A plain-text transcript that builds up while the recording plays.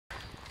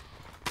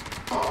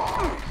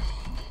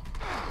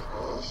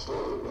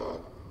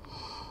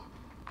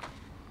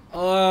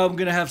Oh, I'm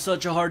gonna have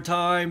such a hard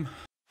time.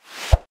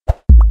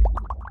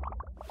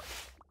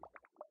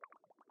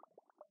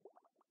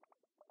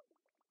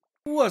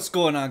 What's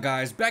going on,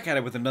 guys? Back at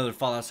it with another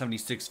Fallout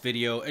 76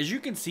 video. As you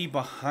can see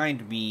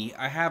behind me,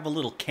 I have a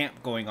little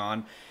camp going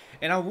on,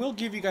 and I will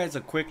give you guys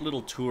a quick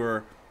little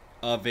tour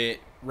of it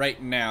right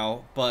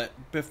now.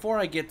 But before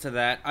I get to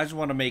that, I just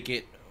want to make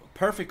it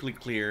perfectly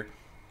clear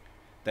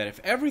that if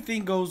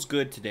everything goes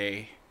good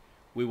today,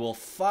 we will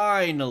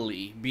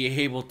finally be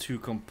able to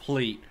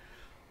complete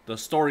the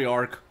story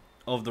arc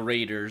of the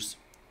Raiders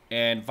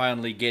and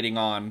finally getting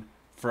on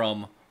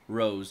from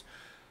Rose.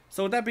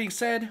 So with that being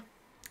said,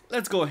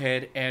 let's go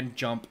ahead and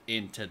jump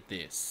into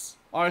this.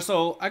 Alright,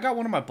 so I got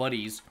one of my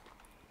buddies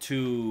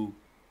to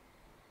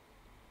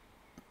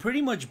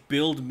pretty much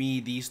build me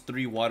these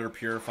 3 water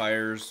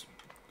purifiers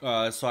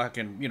so I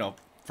can,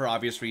 for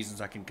obvious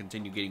reasons, I can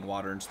continue getting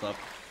water and stuff.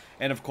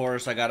 And of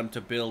course, I got him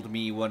to build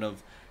me one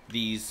of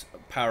these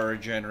power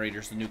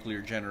generators, the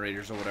nuclear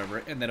generators or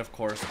whatever. And then of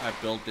course, I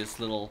built this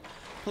little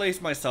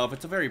place myself.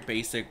 It's a very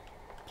basic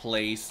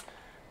place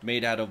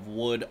made out of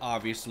wood,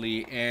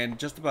 obviously, and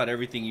just about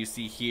everything you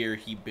see here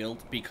he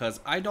built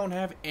because I don't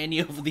have any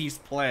of these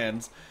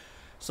plans.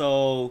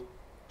 So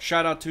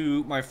shout out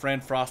to my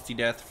friend Frosty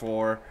Death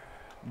for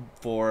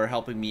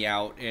helping me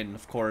out, and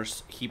of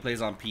course he plays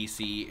on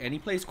PC and he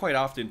plays quite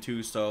often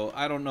too, so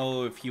I don't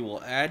know if he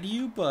will add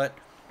you, but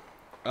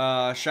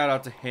shout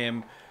out to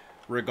him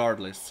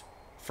regardless.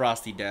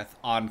 Frosty Death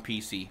on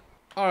PC.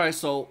 Alright,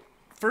 so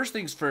first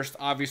things first,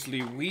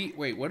 obviously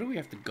wait, where do we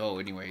have to go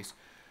anyways?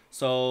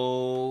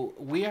 So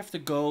we have to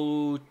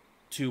go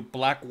to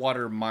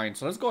Blackwater Mine.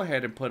 So let's go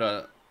ahead and put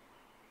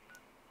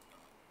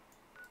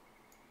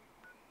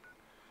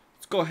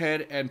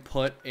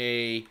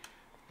a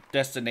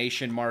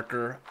destination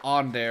marker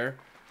on there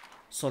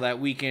so that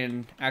we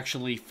can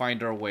actually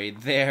find our way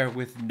there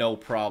with no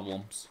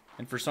problems.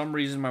 And for some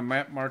reason my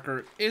map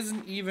marker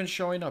isn't even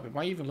showing up. Am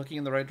I even looking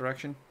in the right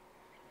direction?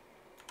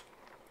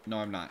 No,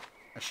 I'm not.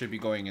 I should be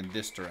going in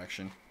this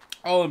direction.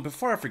 Oh, and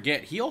before I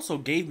forget, he also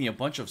gave me a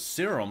bunch of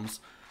serums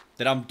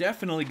that I'm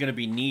definitely going to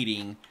be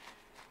needing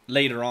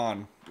later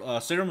on.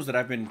 Serums that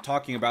I've been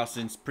talking about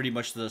since pretty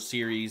much the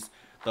series,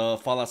 the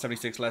Fallout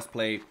 76 Let's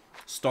Play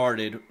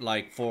started.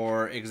 Like,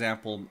 for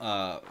example,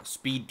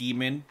 Speed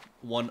Demon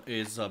one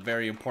is a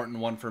very important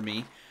one for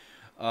me.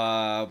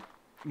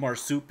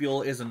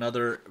 Marsupial is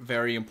another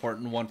very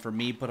important one for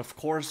me. But of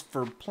course,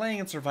 for playing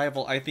in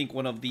survival, I think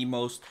one of the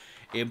most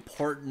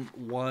important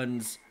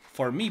ones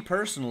for me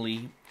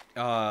personally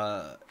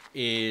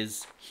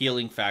is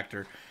healing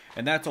factor,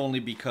 and that's only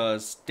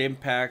because stim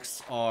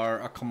packs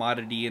are a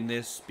commodity in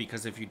this,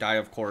 because if you die,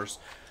 of course,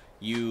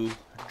 you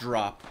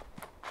drop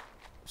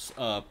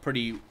a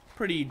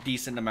pretty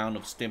decent amount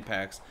of stim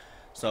packs.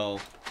 So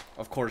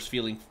of course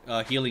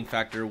healing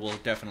factor will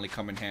definitely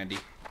come in handy.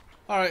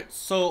 Alright,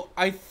 so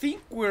I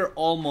think we're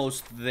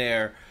almost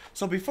there.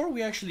 So before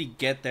we actually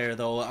get there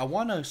though, I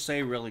want to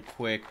say really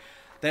quick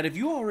that if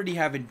you already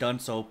haven't done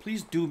so,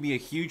 please do me a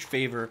huge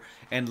favor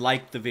and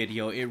like the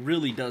video. It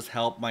really does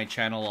help my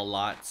channel a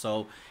lot.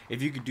 So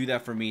if you could do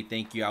that for me,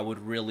 thank you. I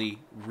would really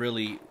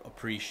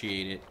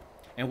appreciate it.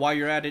 And while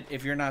you're at it,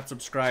 if you're not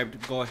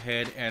subscribed, go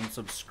ahead and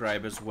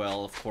subscribe as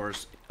well, of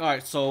course.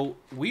 Alright, so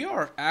we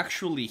are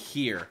actually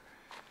here.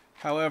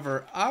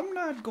 However, I'm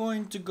not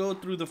going to go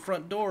through the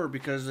front door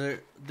because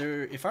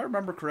if I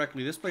remember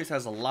correctly, this place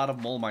has a lot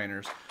of mole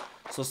miners.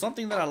 So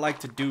something that I like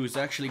to do is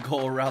actually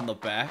go around the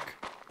back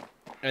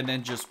and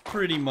then just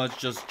pretty much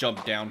just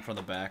jump down from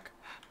the back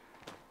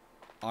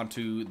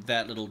onto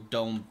that little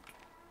dome,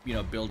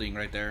 building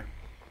right there.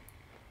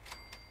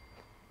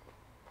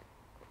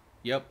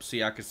 Yep,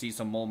 see, I can see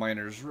some mole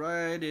miners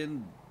right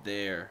in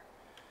there.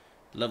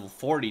 Level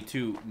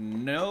 42.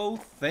 No,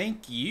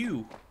 thank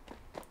you.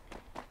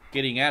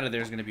 Getting out of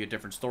there is going to be a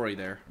different story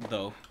there,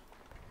 though.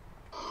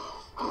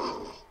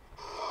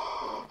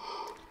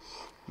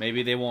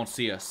 Maybe they won't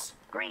see us.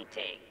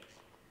 Greetings.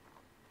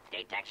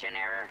 Detection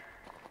error.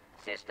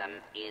 System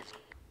is...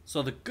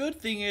 So the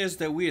good thing is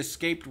that we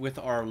escaped with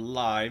our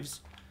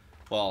lives.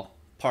 Well,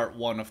 part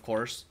 1, of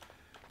course.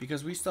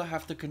 Because we still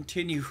have to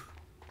continue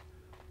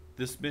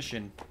this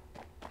mission.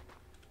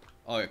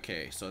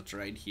 Okay, so it's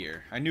right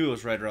here. I knew it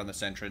was right around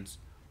this entrance.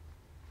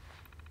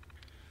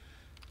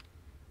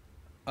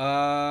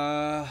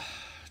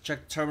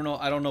 Check the terminal.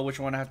 I don't know which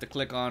one I have to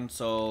click on,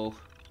 so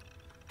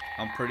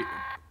I'm pretty...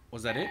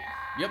 Was that it?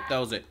 Yep, that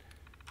was it.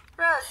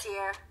 Rose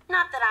here.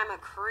 Not that I'm a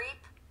creep,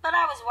 but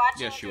I was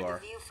watching Yes, you through are.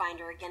 the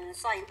viewfinder again and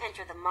saw you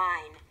enter the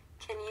mine.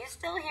 Can you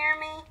still hear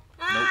me?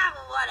 Nope.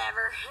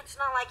 Whatever. It's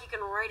not like you can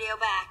radio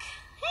back.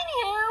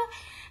 Anyhow,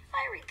 if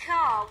I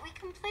recall, we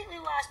completely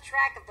lost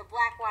track of the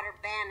Blackwater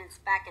Bandits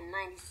back in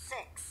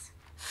 '96.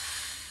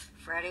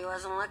 Freddy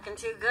wasn't looking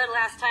too good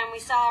last time we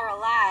saw her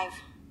alive.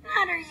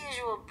 Not her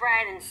usual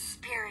bright and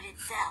spirited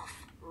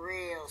self.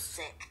 Real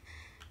sick.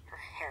 Her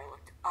hair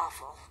looked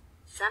awful.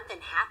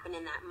 Something happened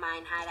in that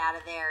mine hideout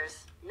of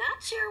theirs.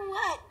 Not sure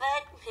what,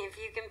 but if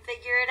you can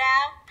figure it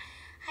out,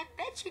 I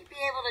bet you'd be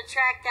able to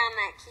track down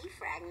that key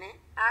fragment.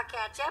 I'll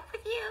catch up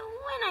with you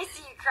when I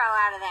see you crawl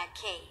out of that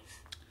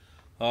cave.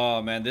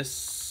 Oh man,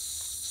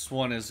 this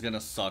one is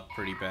gonna suck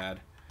pretty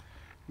bad.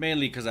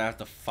 Mainly because I have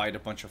to fight a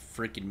bunch of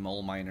freaking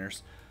mole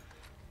miners.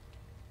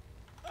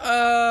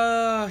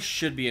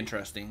 Should be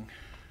interesting.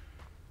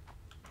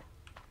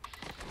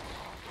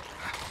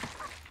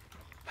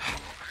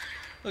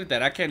 Look at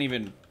that, I can't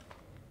even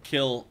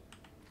kill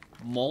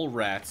mole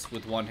rats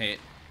with one hit.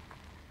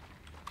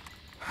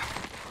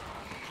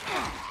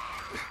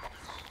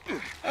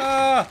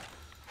 Ah!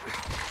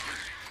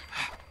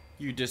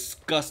 You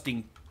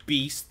disgusting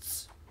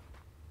beasts.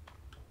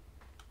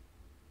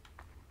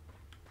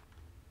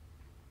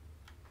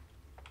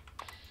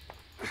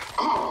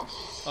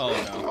 Oh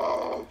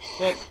no.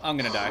 Well, I'm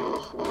gonna die.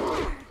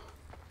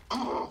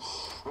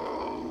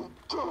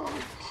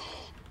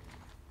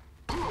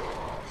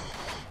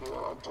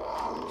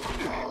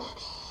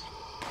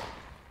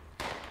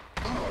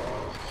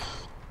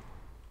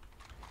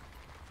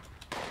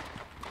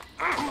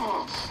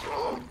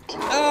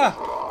 Ah!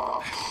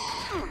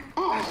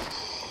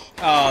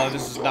 Oh,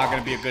 this is not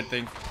gonna be a good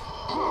thing.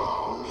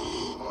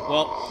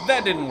 Well,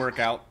 that didn't work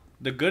out.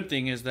 The good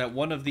thing is that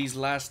one of these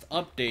last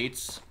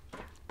updates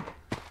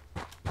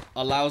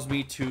allows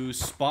me to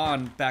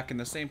spawn back in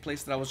the same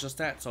place that I was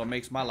just at, so it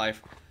makes my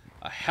life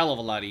a hell of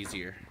a lot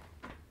easier.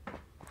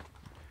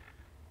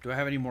 Do I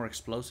have any more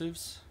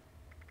explosives?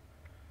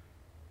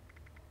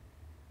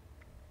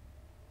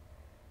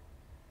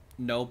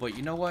 No, but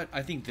you know what?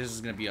 I think this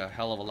is going to be a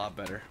hell of a lot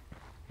better.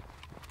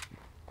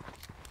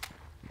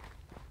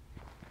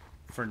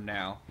 For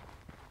now.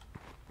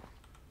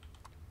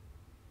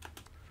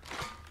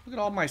 Look at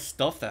all my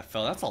stuff that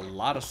fell. That's a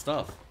lot of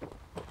stuff.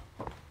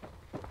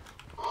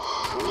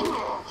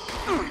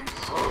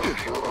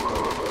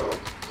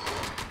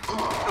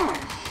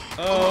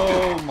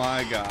 Oh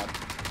my god.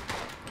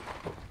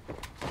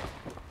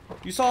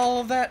 You saw all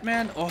of that,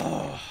 man?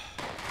 Oh.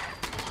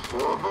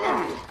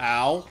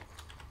 Ow.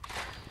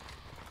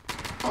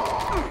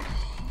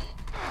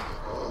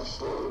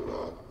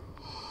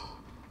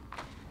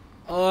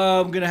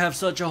 Oh, I'm gonna have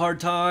such a hard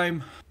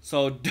time.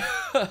 So,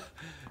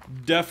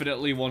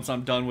 definitely once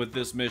I'm done with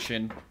this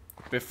mission,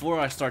 before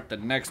I start the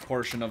next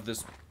portion of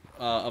this,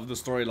 of the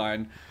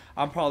storyline,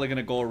 I'm probably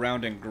gonna go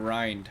around and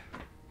grind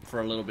for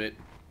a little bit.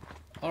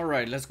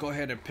 Alright, let's go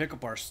ahead and pick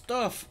up our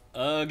stuff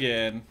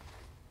again.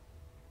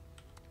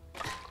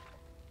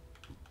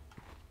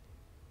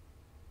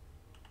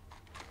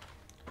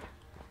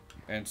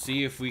 And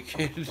see if we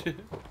can...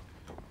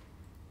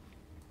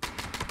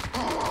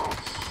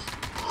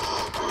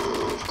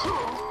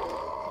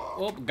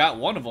 Oh, got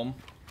one of them.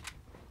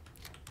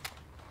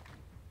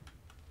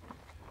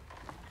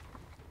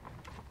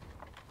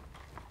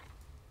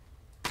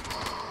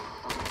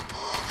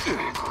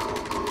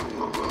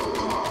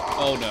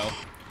 Oh no.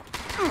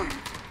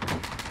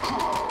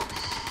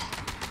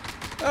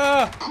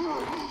 Ah!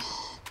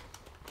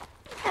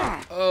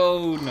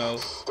 Oh no.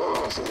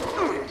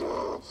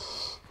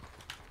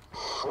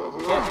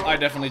 Oh, I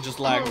definitely just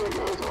lagged.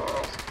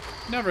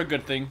 Never a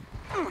good thing.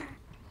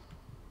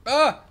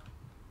 Ah!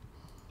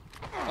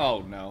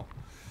 Oh no.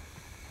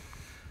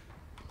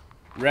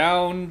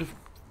 Round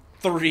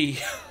 3.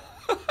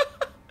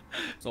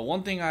 So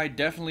one thing I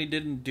definitely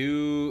didn't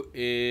do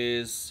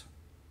is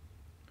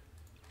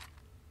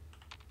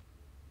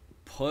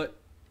put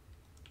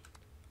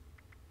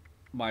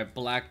my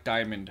black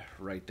diamond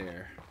right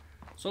there.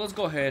 So let's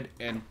go ahead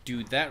and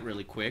do that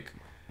really quick,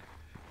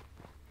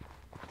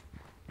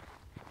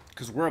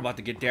 because we're about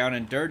to get down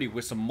and dirty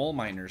with some mole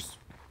miners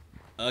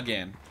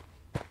again.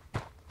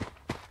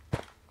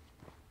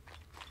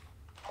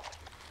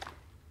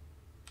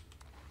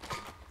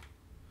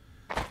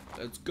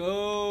 Let's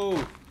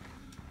go.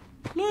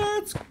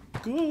 Let's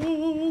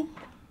go.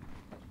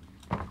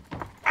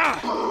 Ah.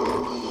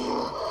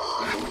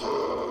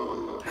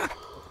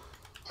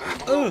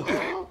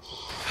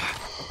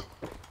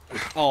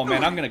 Oh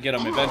man, I'm gonna get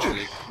him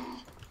eventually.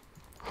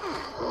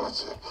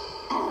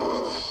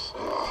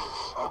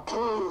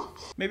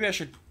 Maybe I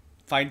should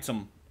find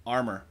some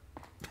armor.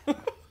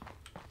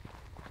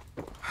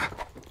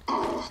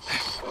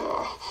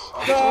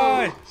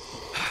 Die!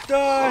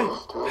 Die!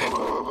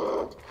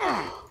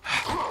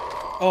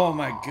 Oh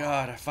my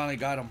god, I finally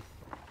got him.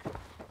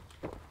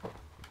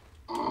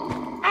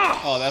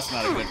 Oh, that's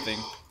not a good thing.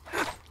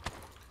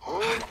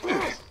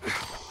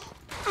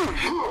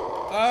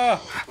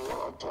 Ah!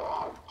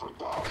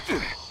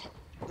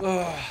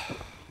 Ugh.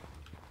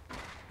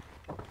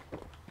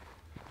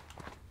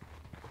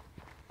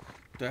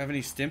 Do I have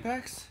any stim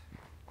packs?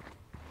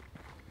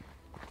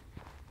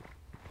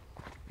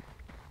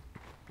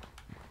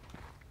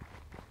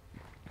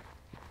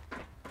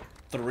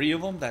 Three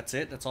of them? That's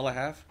it? That's all I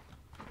have?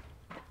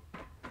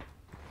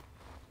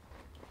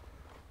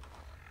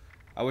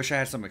 I wish I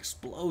had some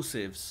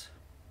explosives.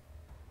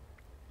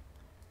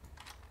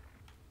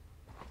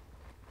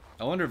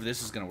 I wonder if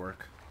this is gonna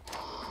work.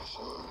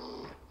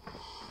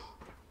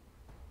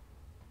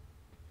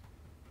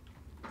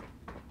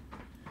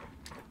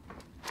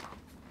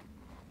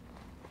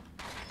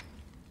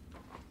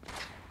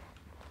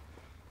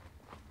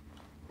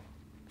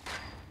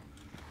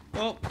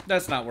 Oh,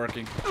 that's not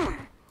working.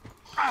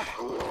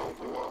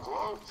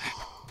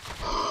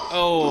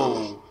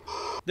 Oh.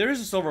 There is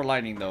a silver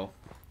lining, though.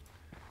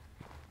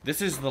 This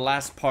is the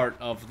last part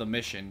of the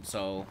mission,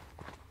 so...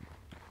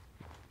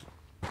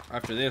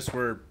 After this,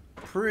 we're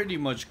pretty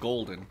much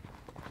golden.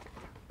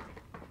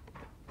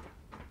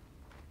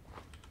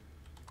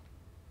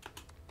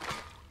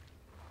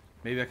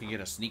 Maybe I can get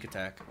a sneak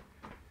attack.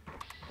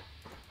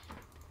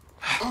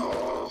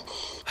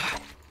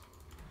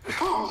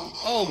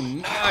 Oh,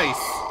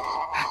 nice!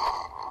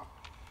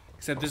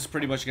 Except this is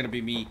pretty much going to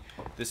be me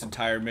this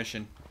entire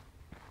mission.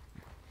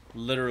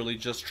 Literally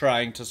just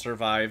trying to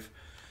survive.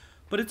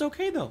 But it's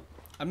okay, though.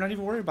 I'm not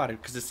even worried about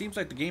it, because it seems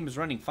like the game is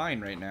running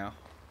fine right now.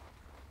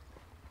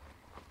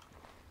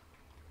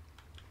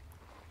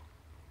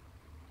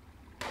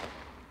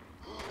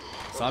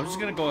 So I'm just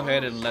going to go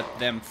ahead and let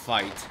them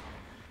fight.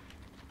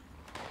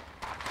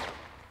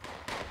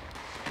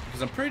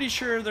 Because I'm pretty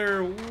sure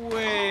they're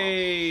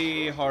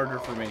way harder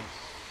for me.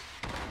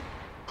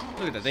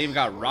 Look at that, they even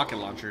got rocket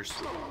launchers.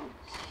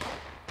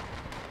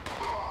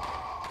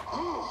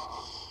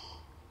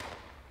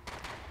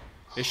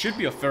 It should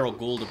be a feral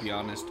ghoul, to be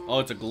honest. Oh,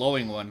 it's a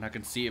glowing one. I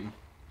can see him.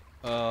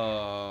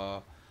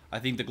 I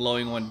think the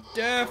glowing one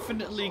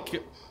definitely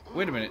killed...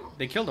 Wait a minute,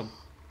 they killed him.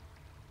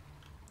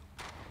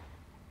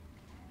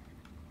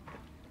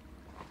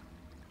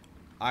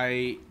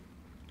 I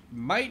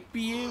might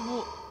be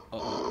able...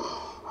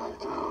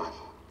 Uh-oh.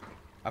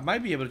 I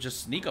might be able to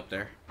just sneak up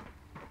there.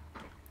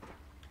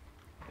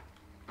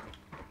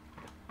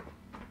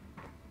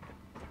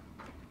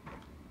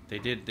 They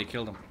did. They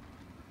killed him.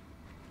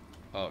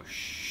 Oh,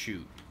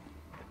 shoot.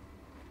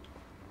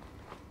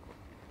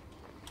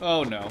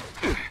 Oh, no.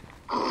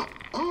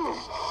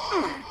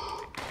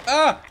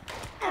 Ah!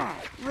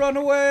 Run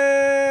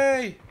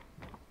away!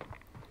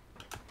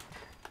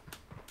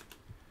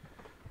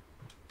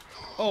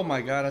 Oh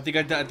my god, I think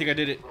I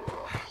did it.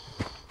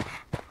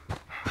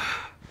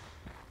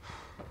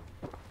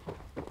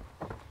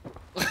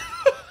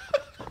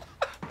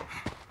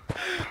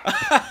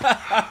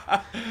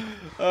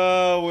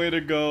 Oh, way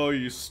to go,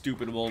 you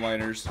stupid mole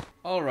miners.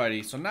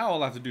 Alrighty, so now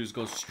all I have to do is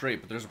go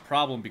straight, but there's a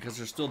problem because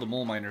there's still the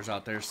mole miners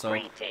out there, so...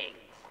 Greetings.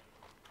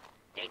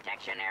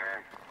 Detection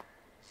error.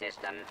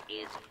 System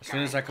is... As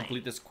soon as I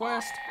complete this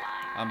quest,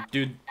 I'm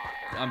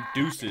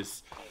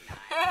deuces.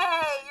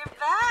 Hey, you're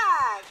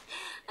back!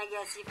 I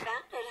guess you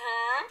found it,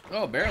 huh?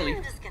 Oh, barely.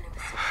 I'm just gonna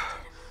assume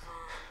you did move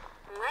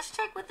on. Let's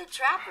check with the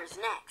trappers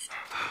next.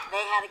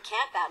 They had a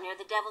camp out near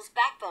the Devil's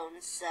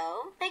Backbone,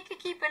 so they could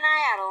keep an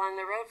eye out along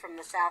the road from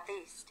the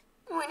southeast.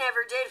 We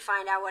never did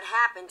find out what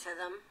happened to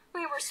them.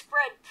 We were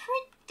spread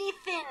pretty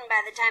thin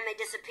by the time they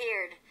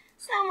disappeared.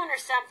 Someone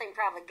or something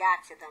probably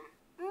got to them.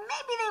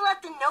 Maybe they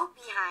left a note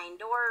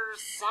behind, or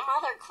some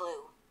other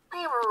clue.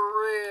 They were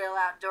real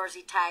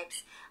outdoorsy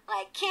types,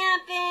 like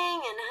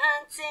camping and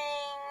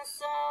hunting,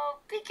 so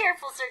be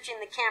careful searching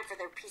the camp for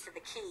their piece of the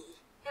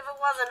key. If it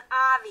wasn't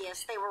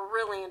obvious, they were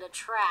really into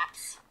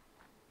traps.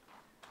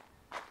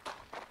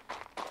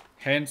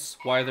 Hence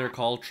why they're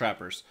called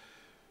trappers.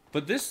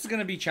 But this is going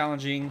to be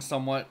challenging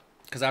somewhat,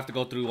 because I have to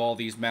go through all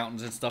these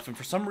mountains and stuff, and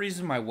for some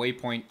reason my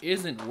waypoint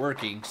isn't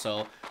working,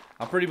 so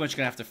I'm pretty much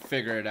going to have to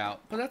figure it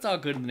out. But that's all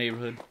good in the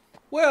neighborhood.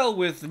 Well,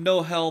 with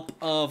no help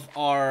of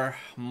our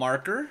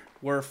marker,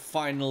 we're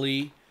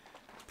finally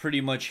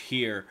pretty much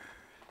here.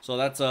 So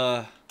that's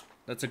a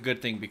good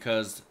thing,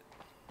 because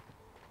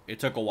it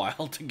took a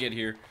while to get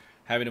here,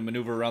 having to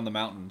maneuver around the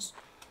mountains.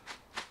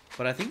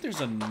 But I think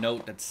there's a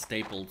note that's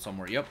stapled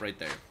somewhere. Yep, right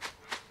there.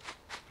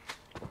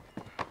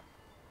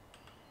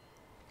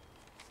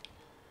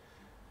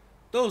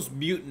 Those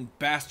mutant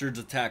bastards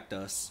attacked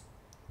us.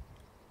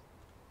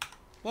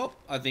 Well,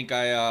 I think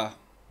I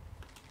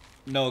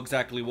know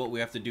exactly what we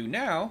have to do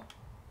now.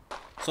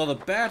 So the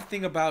bad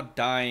thing about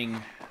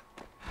dying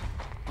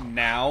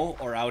now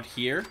or out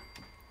here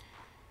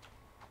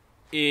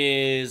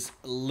is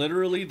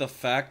literally the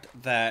fact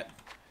that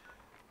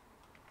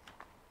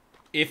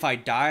if I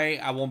die,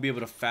 I won't be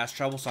able to fast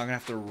travel, so I'm gonna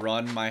have to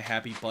run my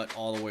happy butt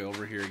all the way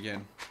over here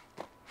again.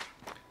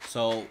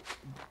 So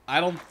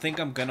I don't think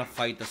I'm gonna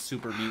fight the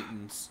super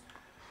mutants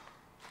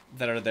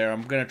that are there.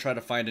 I'm gonna try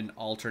to find an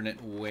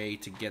alternate way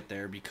to get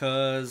there,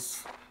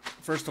 because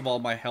first of all,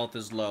 my health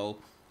is low.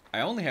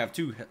 I only have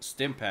 2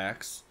 stim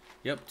packs.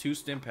 Yep, 2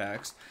 stim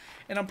packs,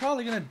 and I'm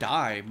probably gonna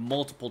die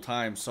multiple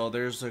times. So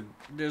there's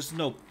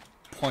no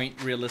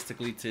point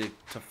realistically to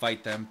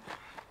fight them.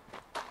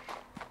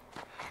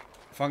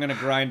 If I'm gonna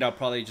grind, I'll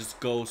probably just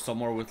go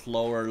somewhere with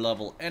lower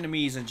level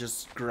enemies and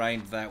just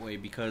grind that way,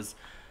 because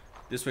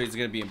this way is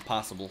gonna be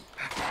impossible.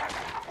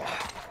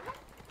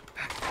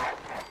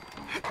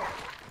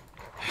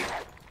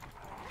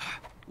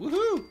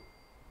 Woohoo!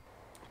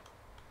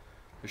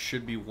 There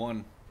should be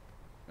one.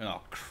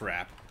 Oh,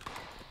 crap.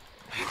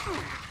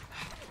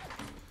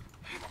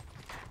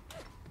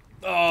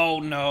 Oh,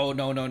 no,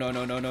 no, no, no,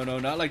 no, no, no, no,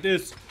 not like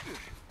this.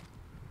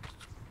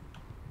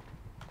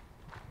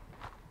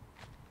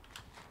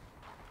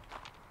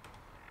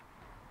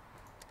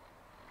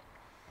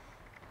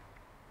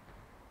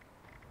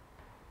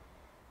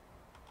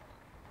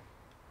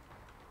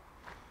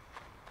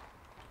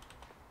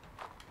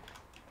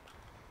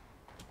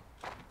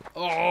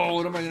 Oh,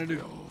 what am I gonna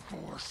do?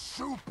 For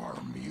super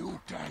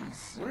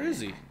mutants. Where is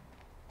he?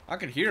 I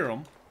can hear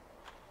him.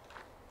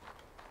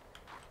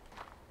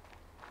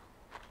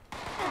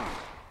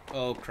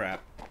 Oh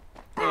crap.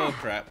 Oh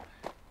crap.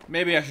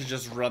 Maybe I should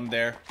just run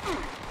there.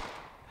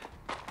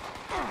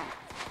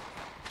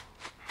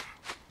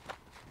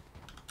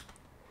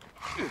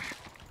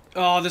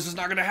 Oh, this is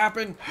not gonna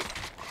happen.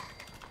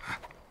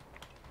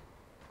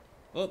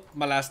 Oh,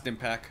 my last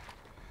impact.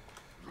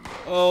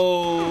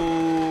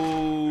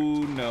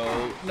 Oh no.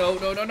 No,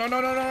 no, no, no,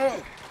 no, no,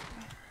 no.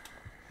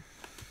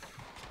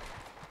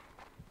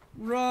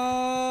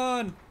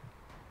 Run!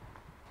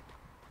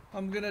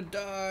 I'm gonna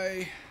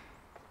die.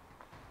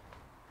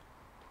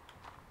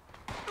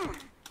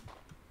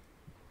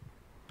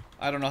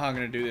 I don't know how I'm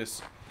gonna do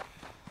this.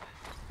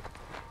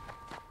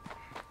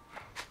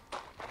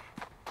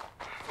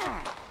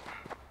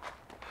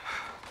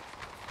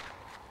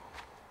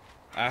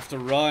 I have to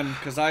run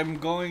because I'm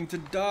going to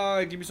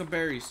die. Give me some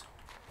berries.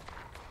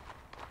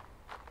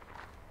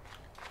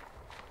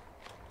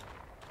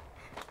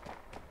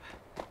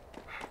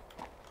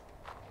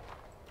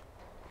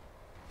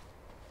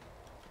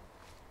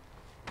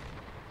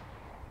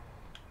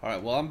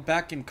 Alright, well, I'm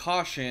back in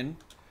caution.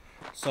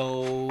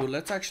 So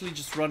let's actually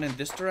just run in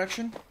this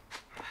direction.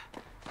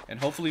 And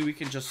hopefully we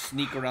can just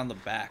sneak around the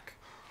back.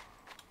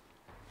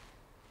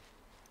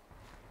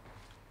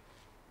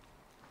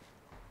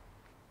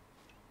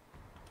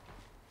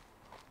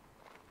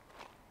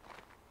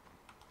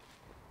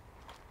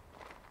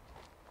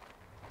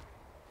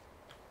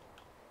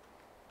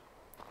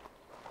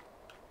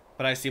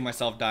 But I see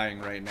myself dying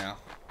right now.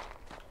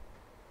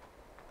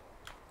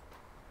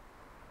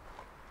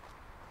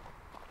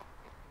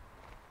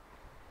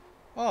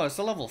 Oh, it's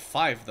a level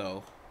 5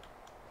 though.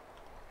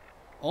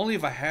 Only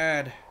if I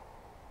had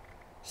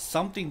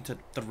something to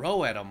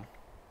throw at him.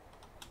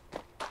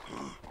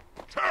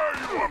 Tear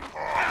you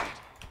apart.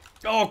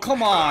 Oh,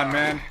 come on,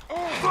 man.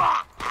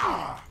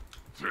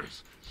 This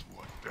is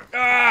what the...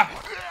 Ah!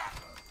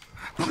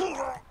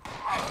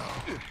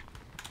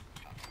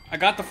 I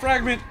got the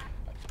fragment.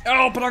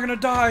 Oh, but I'm gonna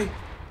die.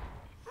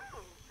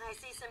 I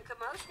see some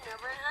commotion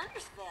over in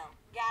Huntersville.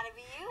 Gotta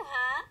be you,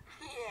 huh?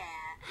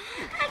 Yeah.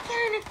 I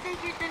kind of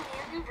figured the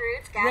mutant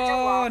brutes got to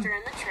Run. Walter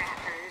and the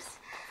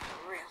trappers.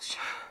 Real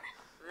shame.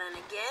 Then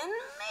again,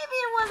 maybe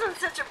it wasn't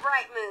such a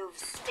bright move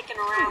sticking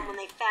around when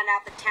they found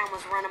out the town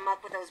was run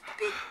amok with those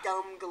big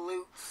dumb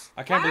galoots.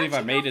 I can't believe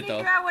I made it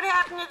though. Figure out what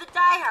happened to the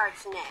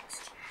diehards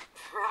next.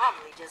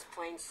 Probably just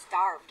plain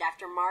starved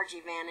after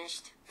Margie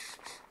vanished.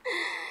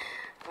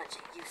 Bunch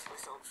of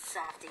useless old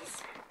softies.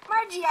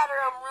 Margie had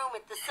her own room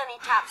at the Sunny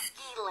Top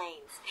Ski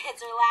Lanes.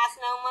 It's her last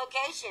known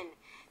location.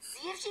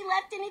 See if she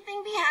left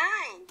anything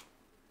behind.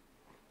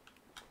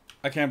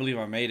 I can't believe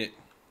I made it.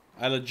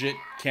 I legit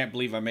can't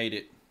believe I made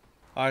it.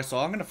 Alright, so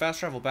I'm gonna fast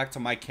travel back to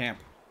my camp.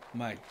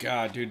 My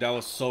god, dude, that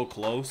was so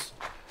close.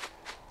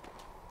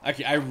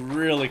 I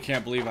really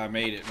can't believe I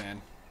made it,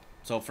 man.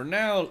 So for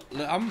now,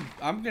 I'm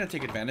gonna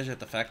take advantage of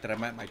the fact that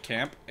I'm at my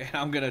camp, and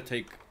I'm gonna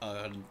take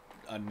a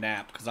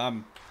nap, because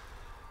I'm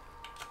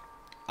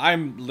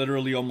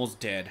literally almost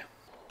dead.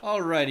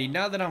 Alrighty,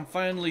 now that I'm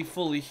finally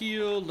fully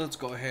healed, let's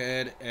go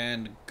ahead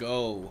and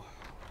go.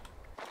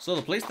 So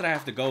the place that I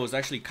have to go is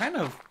actually kind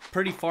of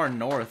pretty far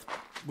north,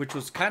 which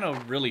was kind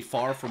of really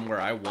far from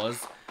where I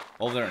was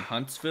over there in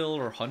Huntsville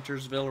or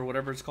Huntersville or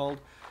whatever it's called.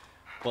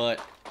 But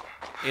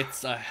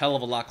it's a hell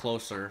of a lot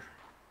closer.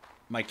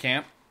 My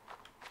camp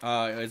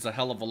is a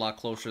hell of a lot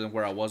closer than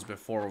where I was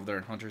before over there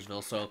in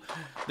Huntersville. So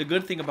the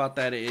good thing about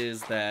that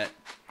is that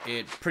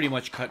it pretty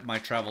much cut my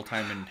travel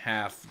time in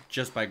half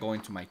just by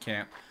going to my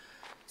camp.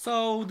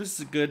 So this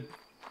is a good,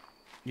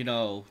 you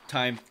know,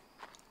 time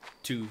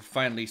to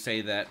finally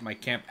say that my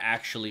camp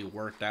actually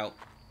worked out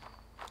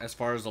as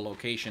far as the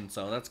location,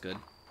 so that's good.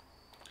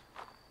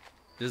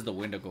 This is the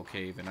Wendigo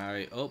Cave, and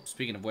oh,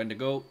 speaking of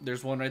Wendigo,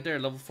 there's one right there,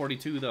 level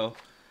 42 though.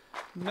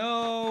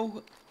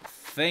 No,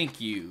 thank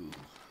you.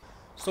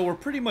 So we're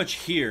pretty much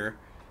here,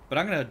 but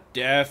I'm gonna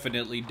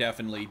definitely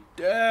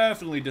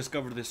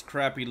discover this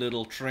crappy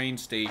little train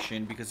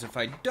station, because if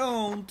I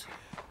don't,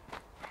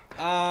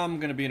 I'm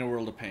gonna be in a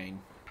world of pain.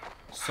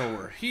 So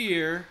we're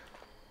here.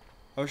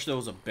 I wish there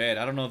was a bed.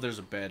 I don't know if there's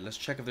a bed. Let's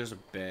check if there's a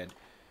bed.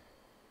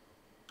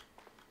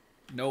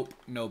 Nope,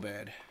 no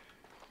bed.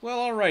 Well,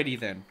 alrighty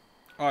then.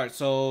 Alright,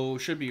 so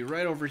should be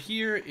right over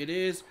here. It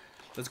is.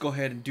 Let's go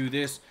ahead and do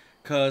this,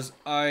 because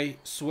I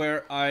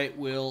swear I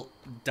will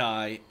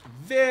die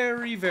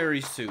very, very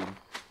soon.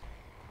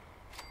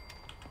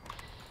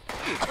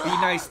 Be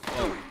nice.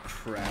 Oh,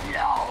 crap.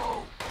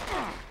 No.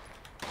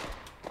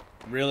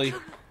 Really?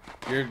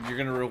 You're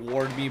gonna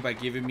reward me by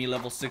giving me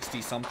level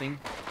 60 something?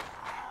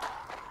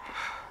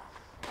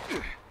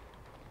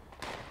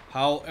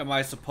 How am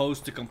I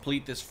supposed to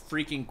complete this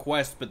freaking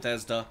quest,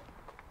 Bethesda?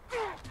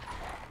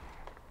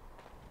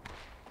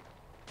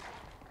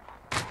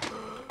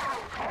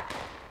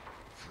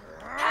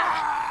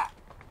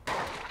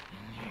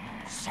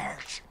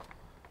 Search.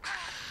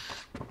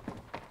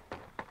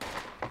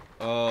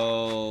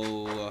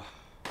 Oh.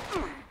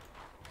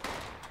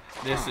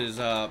 This is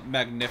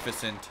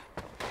magnificent.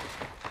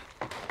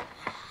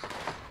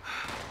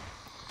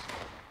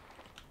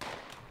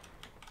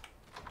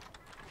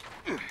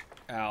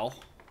 Ow.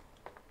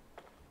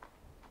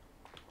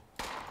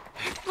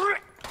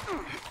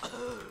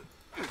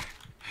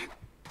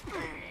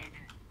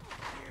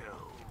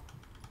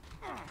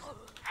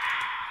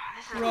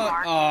 This is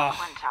Mark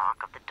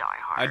McClintock of the Die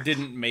I Hard.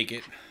 didn't make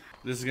it.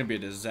 This is gonna be a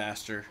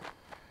disaster.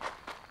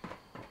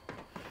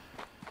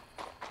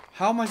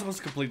 How am I supposed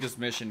to complete this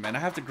mission, man? I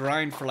have to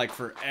grind for like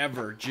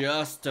forever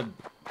just to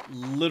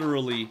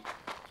literally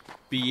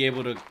be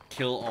able to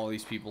kill all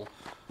these people.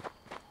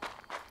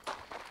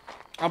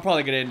 I'm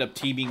probably gonna end up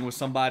teaming with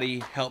somebody,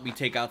 help me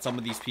take out some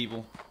of these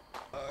people.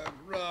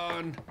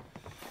 Run.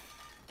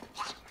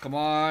 Come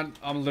on.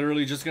 I'm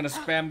literally just gonna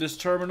spam this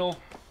terminal.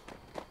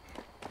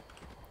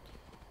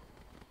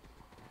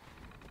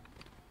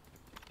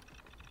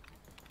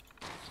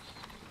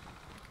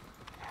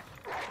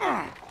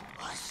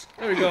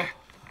 There we go.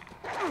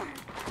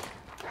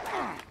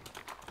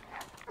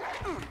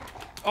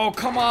 Oh,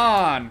 come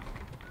on!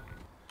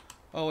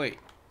 Oh, wait.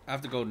 I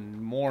have to go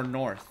more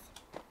north.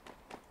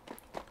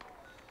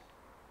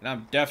 And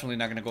I'm definitely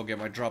not gonna go get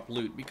my drop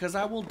loot because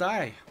I will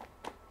die.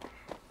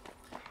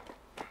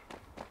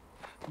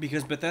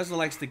 Because Bethesda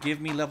likes to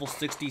give me level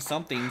 60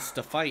 somethings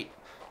to fight.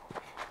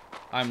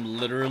 I'm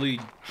literally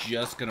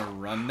just gonna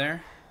run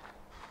there.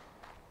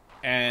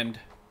 And,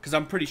 because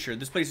I'm pretty sure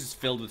this place is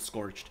filled with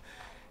Scorched.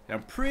 And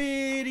I'm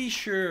pretty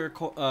sure,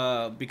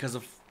 because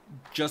of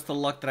just the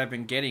luck that I've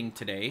been getting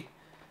today,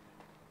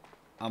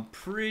 I'm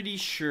pretty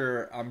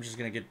sure I'm just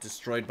gonna get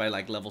destroyed by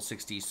like level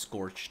 60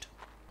 Scorched.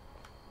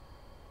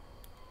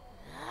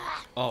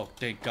 Oh,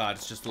 thank God,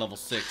 it's just level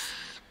 6.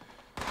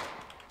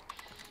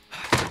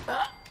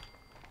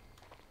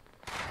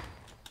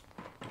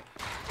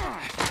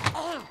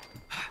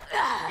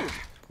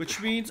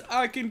 Which means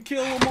I can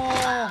kill them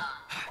all!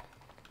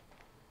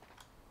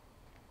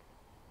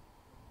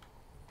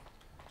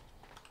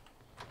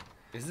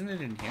 Isn't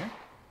it in here?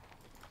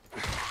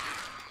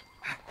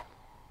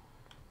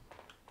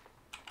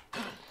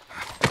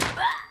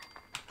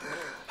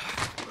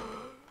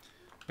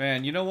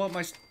 Man, you know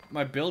what?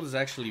 My build is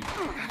actually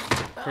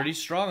pretty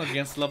strong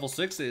against level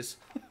 6s.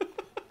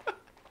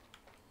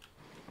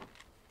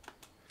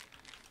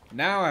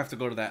 Now I have to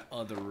go to that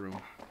other room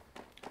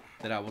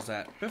that I was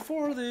at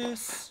before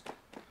this.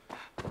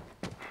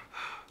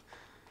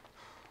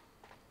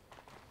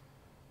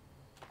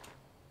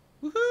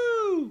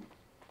 Woohoo!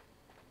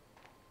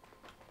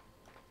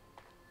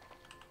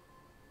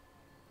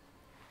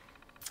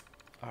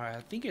 Alright,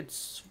 I think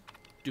it's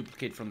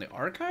duplicate from the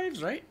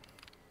archives, right?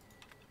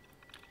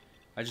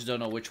 I just don't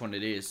know which one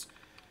it is.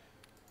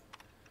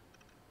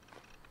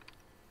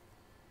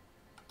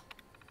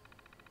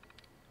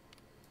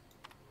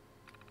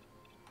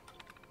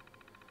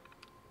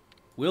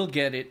 We'll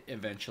get it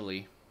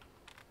eventually.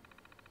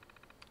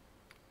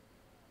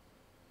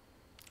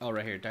 Oh,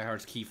 right here. Die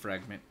Hard's key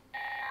fragment.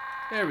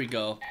 There we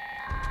go.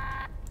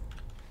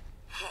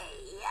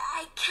 Hey,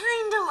 I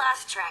kinda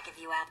lost track of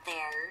you out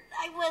there.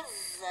 I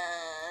was,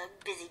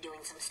 busy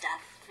doing some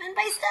stuff. And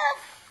by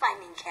stuff, I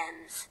mean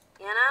Ken's.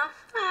 You know,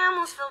 I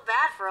almost feel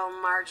bad for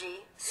old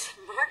Margie.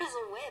 Smart as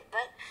a whip,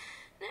 but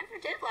never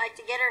did like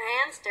to get her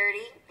hands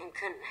dirty and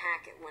couldn't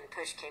hack it when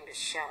push came to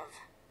shove.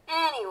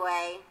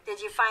 Anyway, did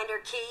you find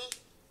her key?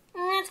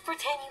 Let's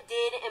pretend you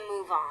did and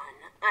move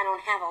on. I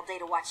don't have all day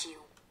to watch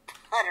you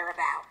putter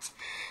about.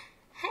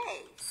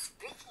 Hey,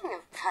 speaking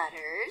of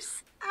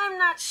putters, I'm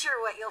not sure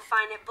what you'll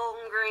find at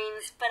Bolton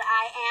Greens, but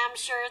I am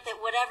sure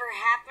that whatever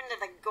happened to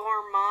the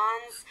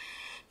Gourmands,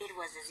 it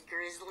was as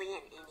grisly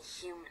and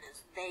inhuman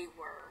as they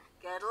were.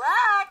 Good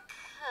luck!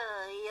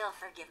 You'll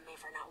forgive me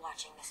for not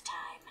watching this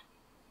time.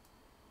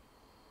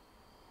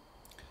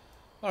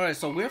 Alright,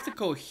 so we have to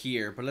go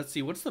here, but let's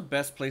see, what's the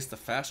best place to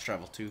fast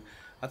travel to?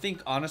 I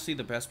think, honestly,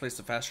 the best place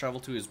to fast travel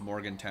to is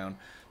Morgantown.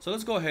 So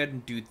let's go ahead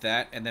and do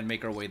that, and then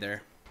make our way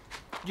there.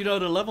 You know,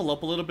 to level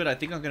up a little bit, I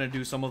think I'm going to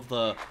do some of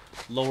the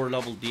lower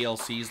level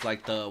DLCs,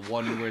 like the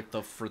one with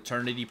the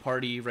fraternity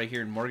party right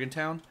here in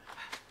Morgantown.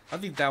 I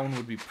think that one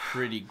would be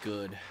pretty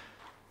good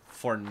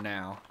for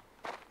now.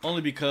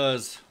 Only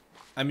because,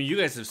 I mean, you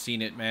guys have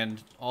seen it, man.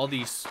 All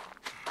these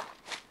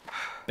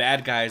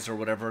bad guys or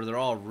whatever, they're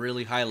all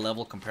really high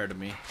level compared to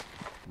me.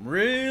 I'm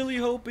really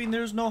hoping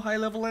there's no high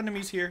level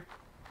enemies here.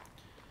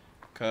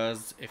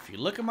 Because if you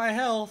look at my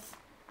health,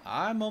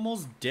 I'm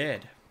almost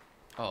dead.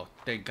 Oh,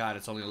 thank God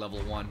it's only level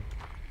 1.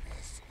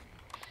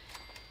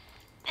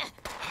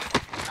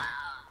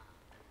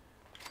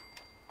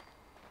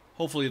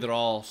 Hopefully they're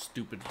all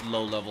stupid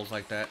low levels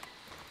like that.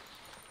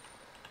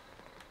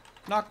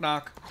 Knock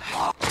knock.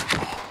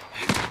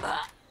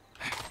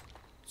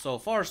 So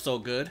far so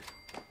good.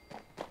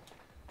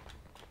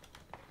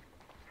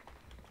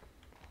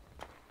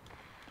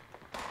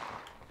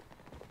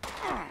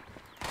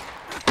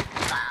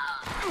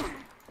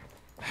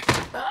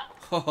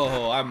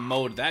 Oh, I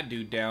mowed that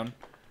dude down.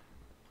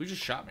 Who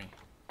just shot me?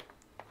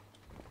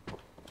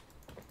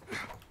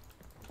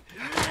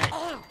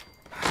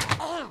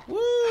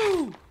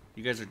 Woo!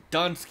 You guys are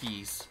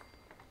dunskies.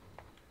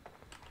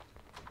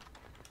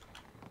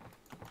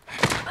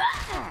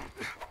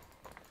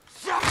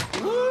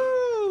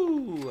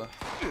 Woo!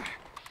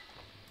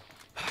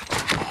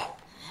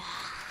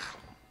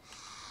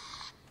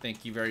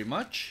 Thank you very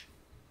much.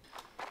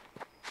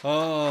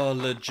 Oh,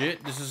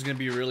 legit, this is gonna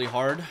be really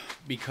hard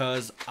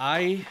because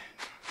I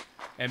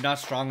am not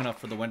strong enough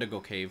for the Wendigo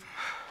cave.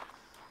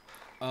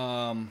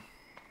 But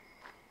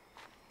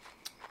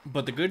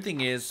the good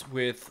thing is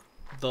with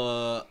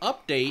the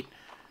update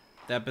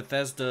that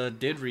Bethesda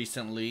did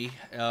recently,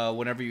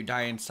 whenever you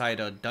die inside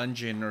a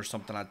dungeon or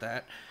something like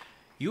that,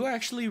 you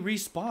actually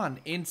respawn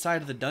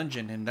inside of the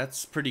dungeon, and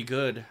that's pretty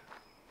good,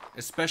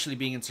 especially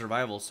being in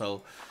survival.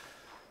 So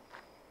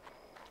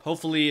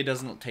hopefully it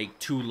doesn't take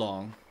too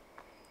long,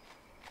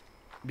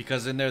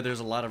 because in there's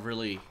a lot of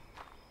really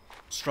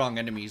strong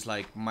enemies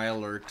like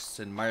Mirelurks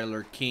and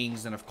Mirelurk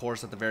Kings, and of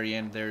course at the very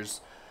end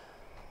there's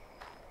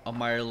a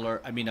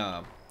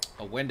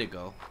a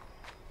Wendigo.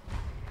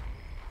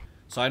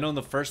 So I know in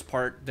the first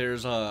part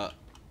there's a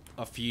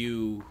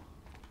few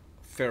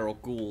feral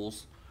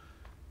ghouls.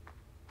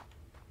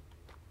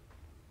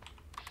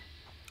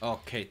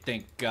 Okay,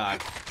 thank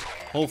God.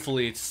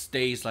 Hopefully it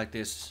stays like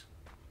this,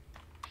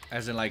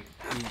 as in like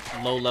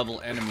low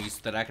level enemies,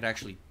 that I could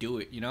actually do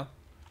it, you know?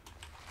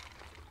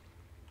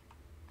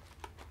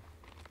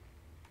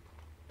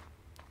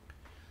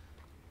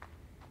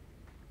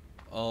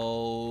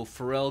 Oh,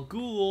 feral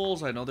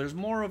ghouls, I know there's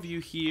more of you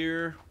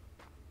here.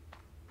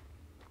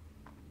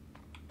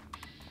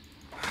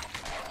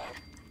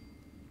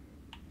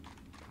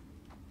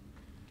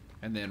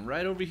 And then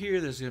right over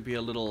here, there's gonna be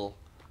a little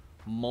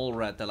mole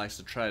rat that likes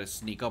to try to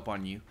sneak up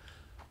on you.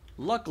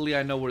 Luckily,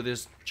 I know where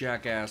this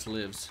jackass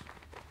lives.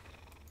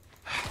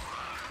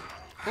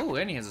 Oh,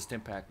 and he has a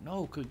stim pack.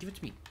 No, give it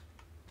to me.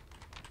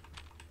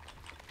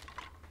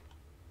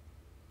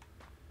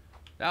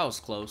 That was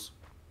close.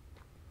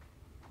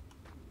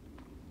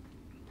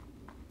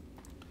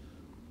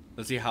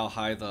 Let's see how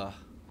high the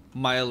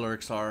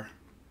Mirelurks are.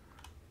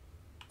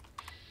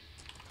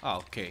 Oh,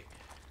 okay.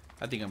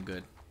 I think I'm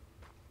good.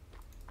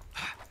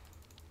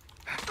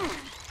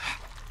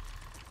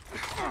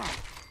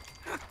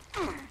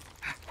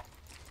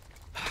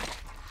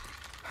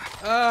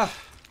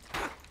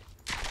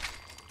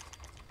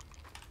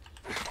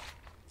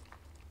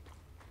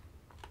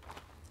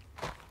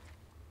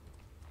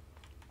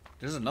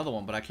 There's another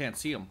one, but I can't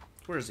see him.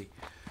 Where is he?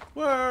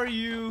 Where are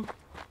you?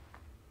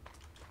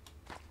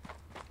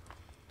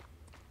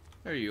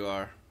 There you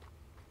are.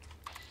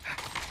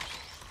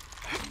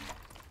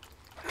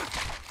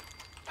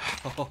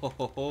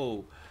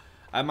 Oh,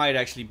 I might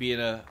actually be in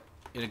a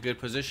good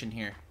position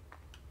here.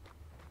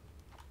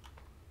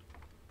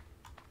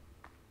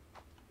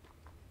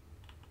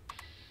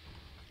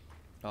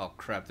 Oh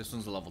crap, this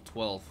one's a level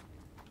 12.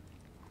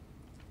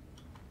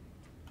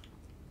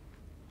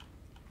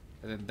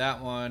 And then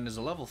that one is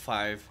a level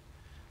 5.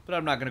 But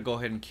I'm not going to go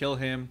ahead and kill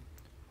him.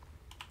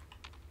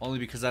 Only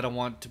because I don't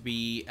want to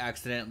be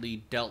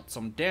accidentally dealt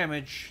some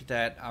damage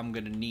that I'm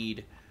going to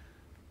need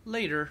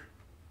later.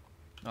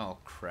 Oh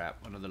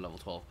crap, another level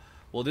 12.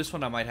 Well, this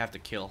one I might have to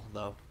kill,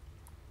 though.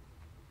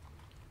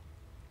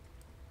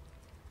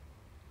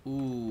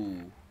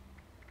 Ooh.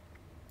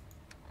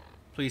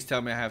 Please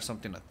tell me I have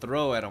something to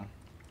throw at him.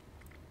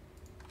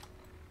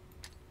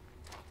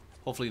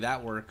 Hopefully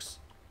that works.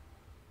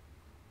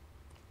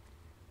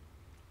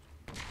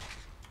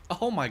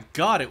 Oh my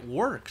god, it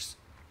works!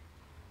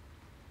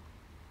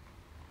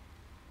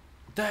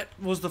 That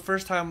was the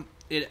first time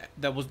it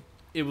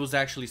was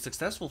actually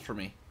successful for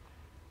me.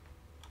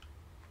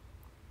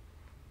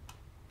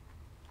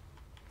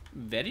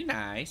 Very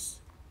nice.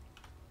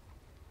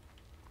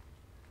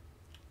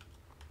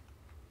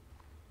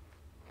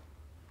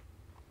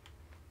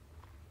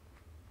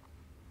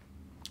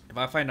 If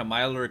I find a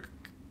Mirelurk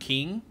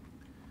King,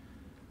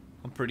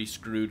 I'm pretty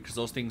screwed, because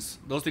those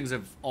things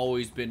have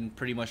always been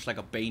pretty much like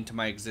a bane to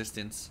my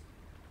existence.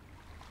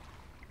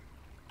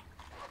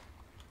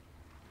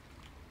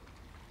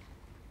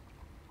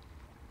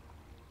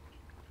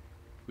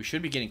 We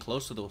should be getting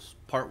close to the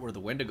part where the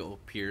Wendigo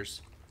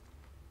appears.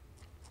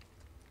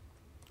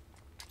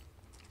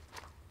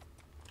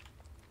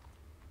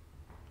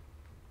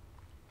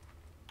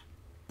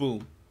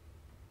 Boom.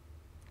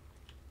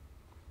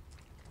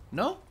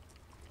 No?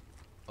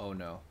 Oh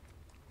no.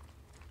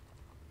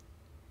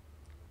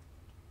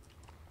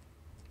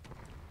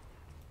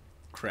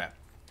 Crap.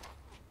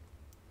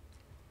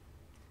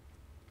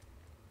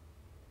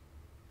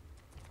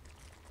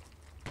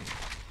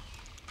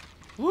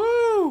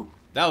 Woo!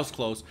 That was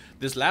close.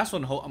 This last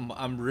one,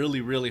 I'm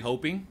really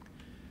hoping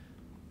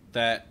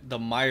that the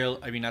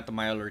not the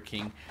Mirelurk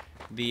King,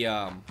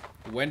 the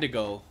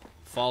Wendigo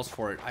falls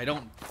for it. I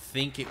don't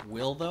think it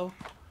will though,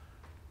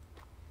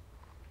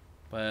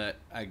 but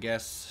I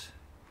guess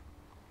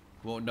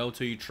won't know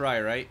till you try,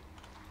 right?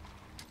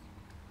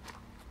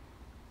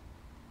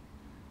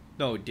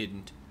 No, it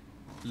didn't.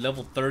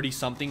 Level 30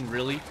 something,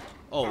 really?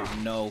 Oh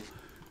no.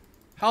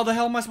 How the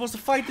hell am I supposed to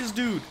fight this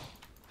dude?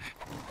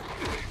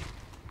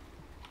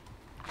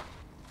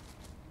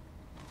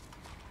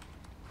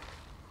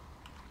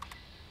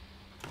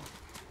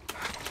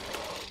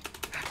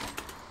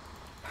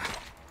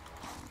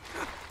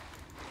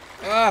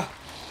 Ah!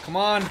 Come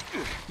on!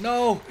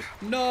 No!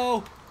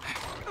 No!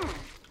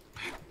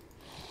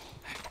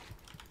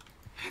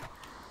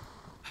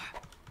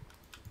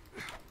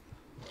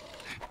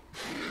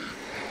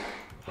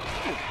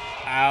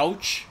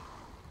 Ouch!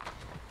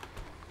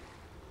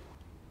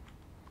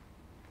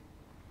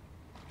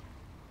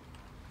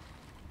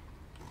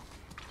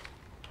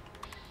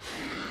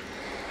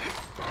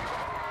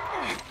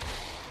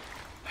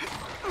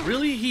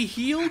 Really? He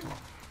healed?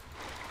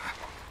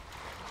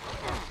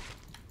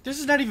 This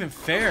is not even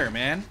fair,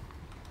 man.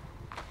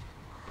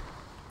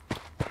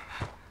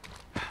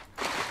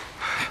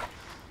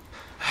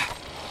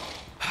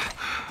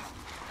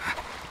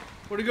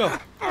 Where'd he go?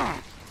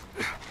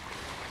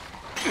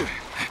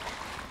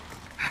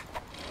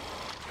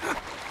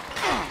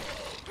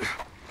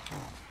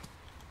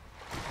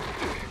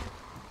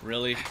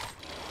 Really?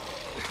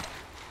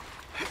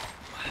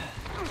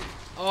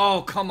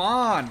 Oh, come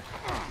on.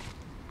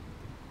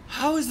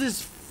 How is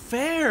this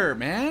fair,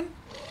 man?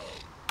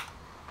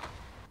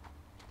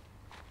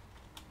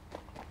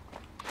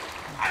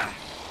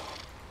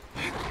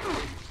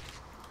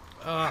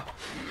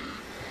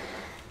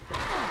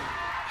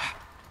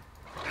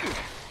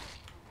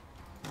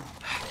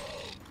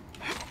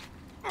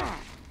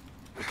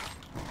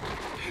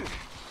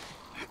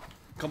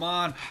 Come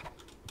on.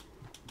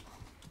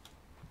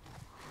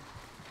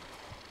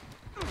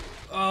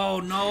 Oh,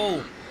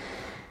 no.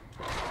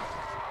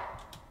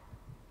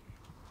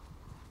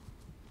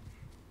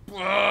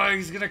 Oh,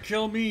 he's gonna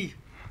kill me.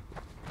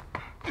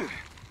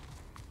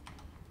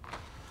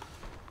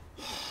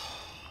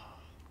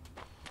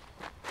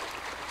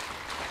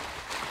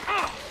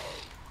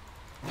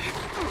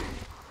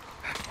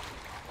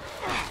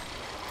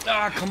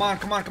 Ah, come on,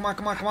 come on, come on,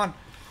 come on, come on.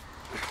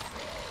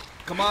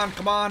 Come on,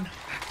 come on.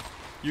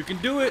 You can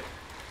do it.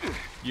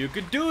 You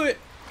can do it.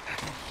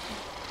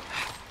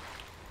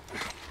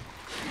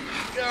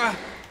 Ah,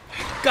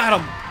 got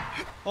him.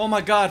 Oh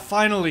my god,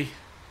 finally.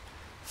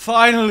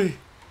 Finally.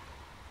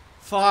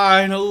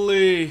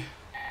 Finally.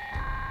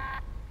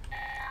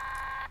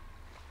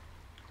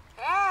 Hey,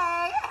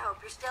 I hope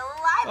you're still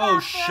alive. Oh,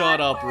 out shut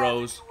there, up,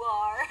 wherever Rose. You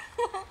are.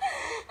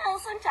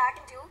 Else I'm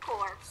talking to a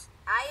corpse.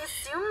 I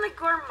assume the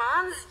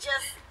gourmands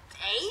just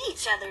ate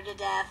each other to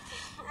death.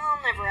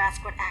 I'll never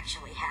ask what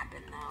actually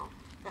happened, though.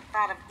 The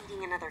thought of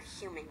eating another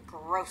human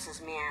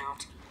grosses me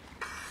out.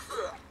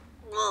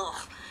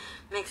 Ugh.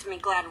 Makes me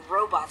glad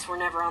robots were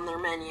never on their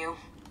menu.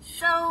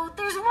 So,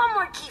 there's one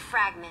more key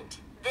fragment.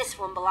 This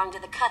one belonged to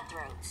the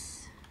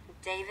Cutthroats.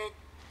 David,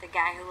 the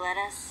guy who led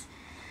us,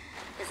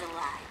 is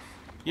alive.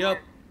 Yep.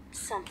 Or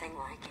something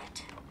like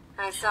it.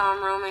 I saw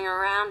him roaming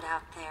around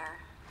out there,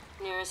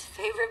 near his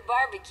favorite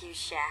barbecue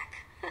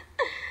shack.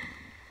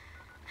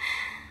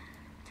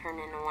 Turned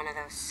into one of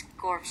those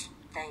scorched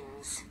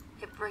things.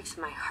 It breaks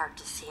my heart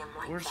to see him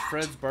like Where's that.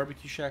 Fred's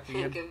barbecue shack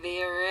He again? could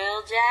be a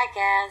real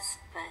jackass,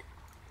 but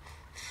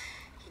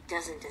he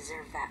doesn't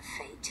deserve that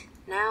fate.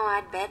 Now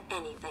I'd bet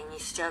anything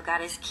he's still got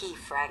his key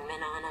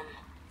fragment on him.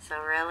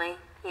 So really,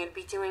 he'd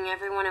be doing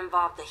everyone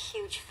involved a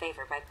huge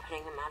favor by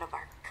putting him out of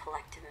our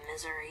collective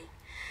misery.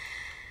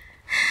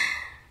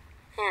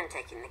 And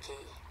taking the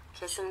key.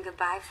 Kiss him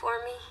goodbye for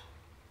me?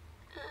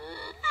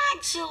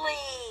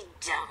 Actually,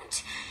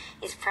 don't.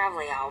 He's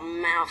probably all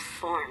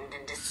malformed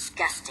and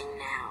disgusting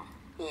now.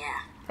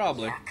 Yeah.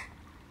 Probably. Yuck.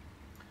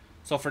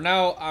 So for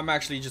now, I'm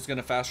actually just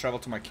gonna fast travel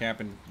to my camp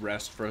and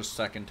rest for a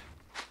second.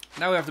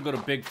 Now we have to go to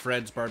Big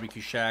Fred's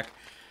barbecue shack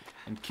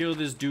and kill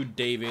this dude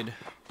David.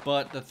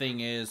 But the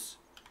thing is,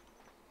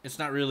 it's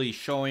not really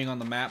showing on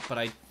the map, but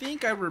I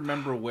think I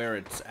remember where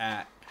it's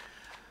at.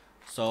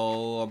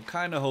 So I'm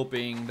kind of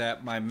hoping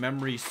that my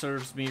memory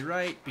serves me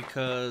right,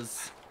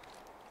 because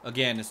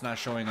again, it's not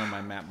showing on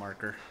my map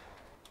marker.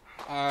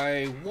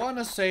 I want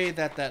to say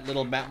that that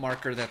little map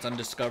marker that's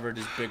undiscovered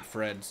is Big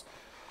Fred's.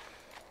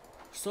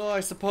 So I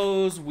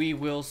suppose we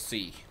will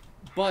see.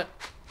 But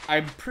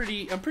I'm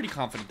pretty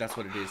confident that's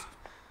what it is.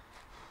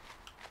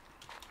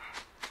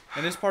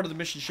 And this part of the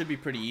mission should be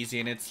pretty easy,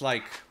 and it's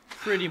like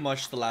pretty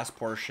much the last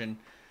portion.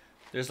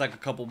 There's like a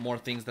couple more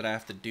things that I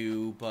have to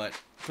do, but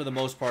for the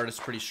most part it's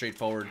pretty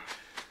straightforward.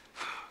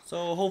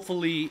 So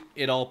hopefully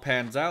it all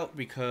pans out,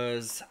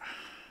 because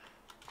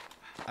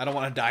I don't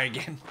want to die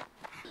again.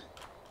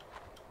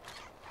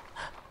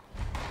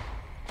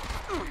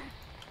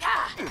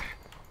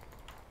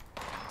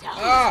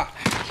 Ah!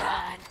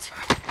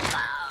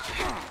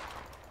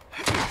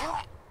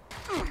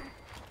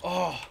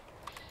 Oh.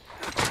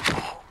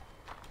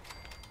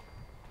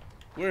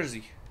 Where is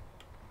he?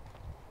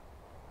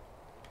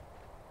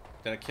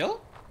 Did I kill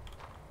him?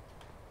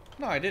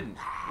 No, I didn't.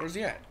 Where's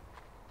he at?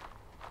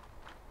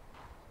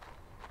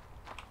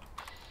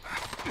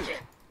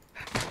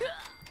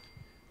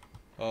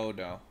 Oh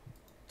no.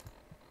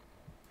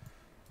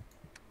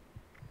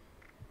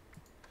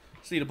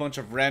 Just eat a bunch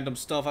of random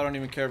stuff. I don't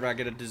even care if I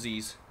get a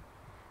disease.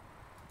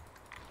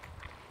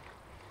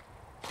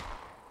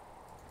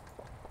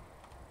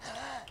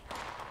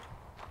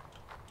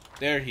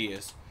 There he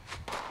is.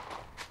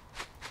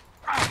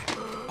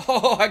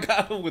 Oh, I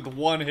got him with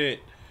one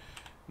hit.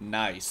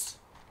 Nice.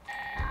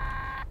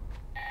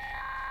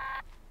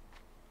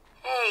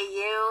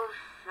 you.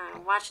 I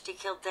watched you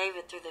kill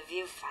David through the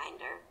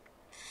viewfinder.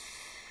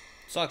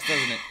 Sucks,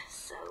 doesn't it?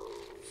 So,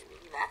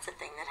 that's a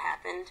thing that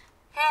happened.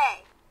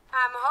 Hey,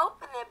 I'm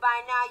hoping that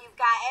by now you've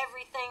got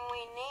everything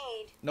we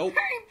need. Nope.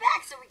 Hurry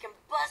back so we can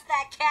bust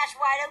that cache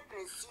wide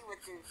open and see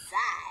what's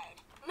inside.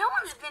 No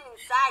one's been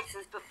inside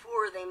since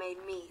before they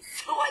made me,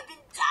 so I've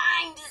been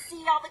dying to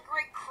see all the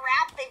great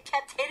crap they've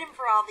kept hidden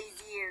for all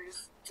these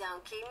years.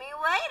 Don't keep me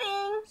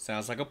waiting.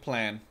 Sounds like a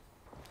plan.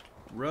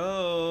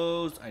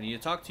 Rose, I need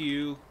to talk to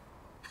you.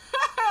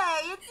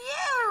 Hey, it's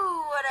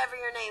you, whatever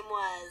your name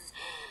was.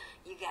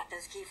 You got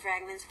those key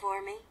fragments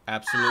for me?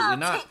 Absolutely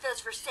not. I'll take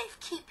those for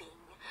safekeeping.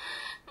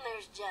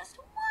 There's just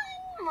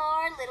one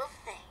more little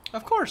thing.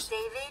 Of course.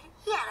 David,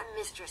 he had a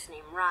mistress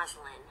named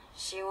Rosalind.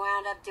 She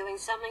wound up doing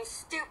something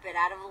stupid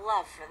out of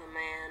love for the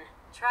man.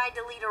 Tried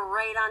to lead a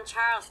raid on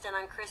Charleston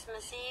on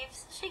Christmas Eve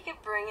so she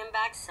could bring him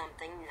back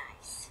something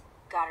nice.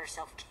 Got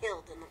herself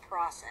killed in the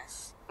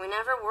process. We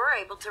never were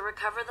able to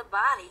recover the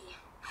body.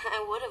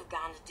 I would have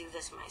gone to do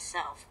this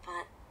myself,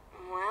 but,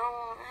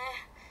 well,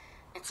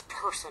 it's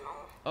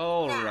personal.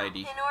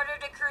 Alrighty. Now, in order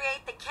to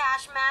create the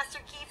cache master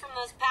key from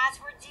those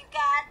passwords you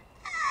got,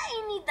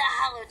 I need the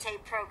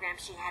holotape program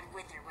she had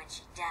with her when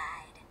she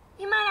died.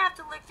 You might have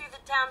to look through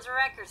the town's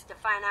records to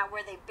find out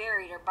where they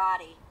buried her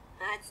body.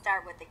 I'd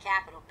start with the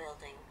Capitol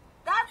building.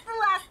 That's the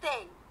last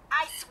thing,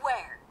 I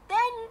swear.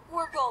 Then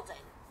we're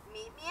golden.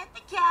 Meet me at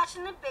the cache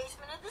in the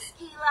basement of the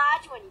ski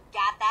lodge when you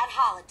got that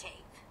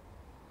holotape.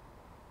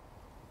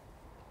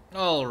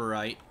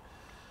 Alright.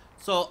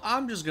 So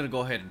I'm just gonna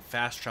go ahead and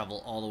fast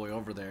travel all the way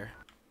over there.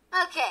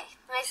 Okay,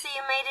 I see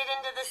you made it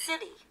into the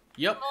city.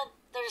 Yep. But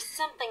there's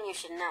something you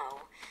should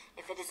know,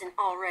 if it isn't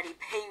already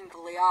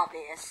painfully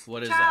obvious.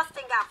 What is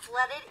Charleston got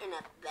flooded in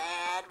a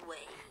bad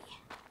way.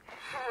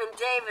 When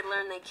David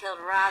learned they killed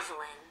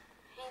Rosalind,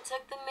 he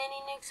took the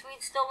mini nukes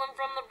we'd stolen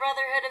from the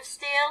Brotherhood of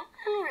Steel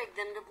and rigged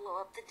them to blow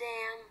up the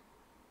dam.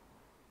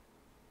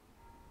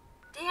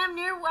 Damn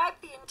near wiped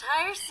the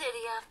entire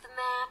city off the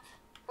map.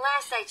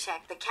 Last I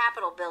checked, the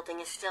Capitol building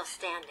is still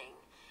standing.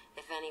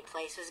 If any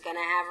place was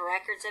gonna have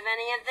records of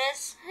any of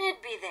this,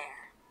 it'd be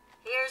there.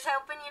 Here's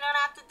hoping you don't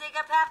have to dig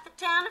up half the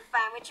town to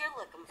find what you're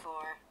looking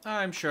for.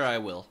 I'm sure I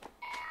will.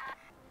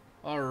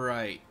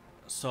 Alright.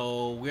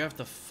 So we have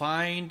to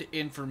find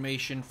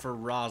information for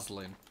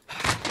Rosalind.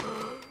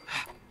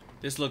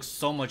 This looks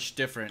so much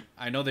different.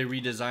 I know they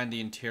redesigned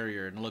the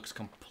interior and it looks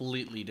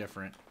completely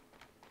different.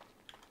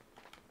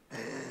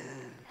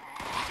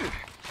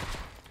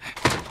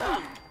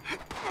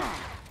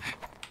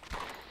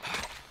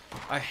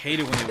 I hate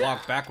it when they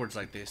walk backwards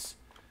like this.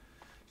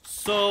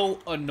 So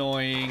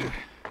annoying.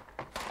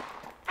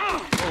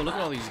 Oh, look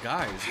at all these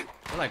guys.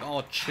 They're like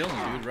all chilling,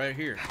 dude, right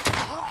here.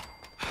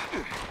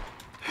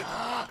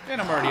 And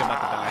I'm already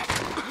about to die.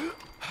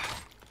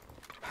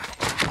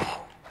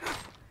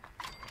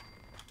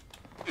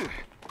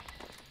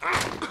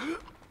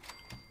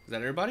 Is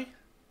that everybody?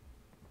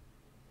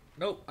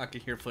 Nope, I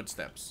can hear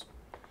footsteps.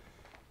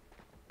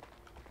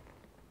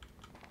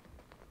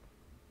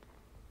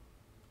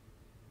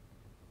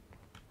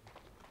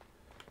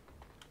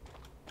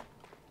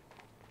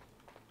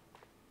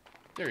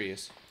 There he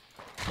is.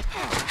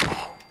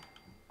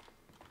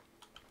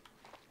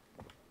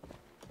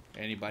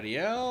 Anybody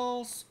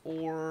else?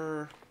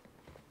 Or...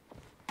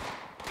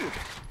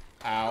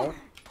 Ow.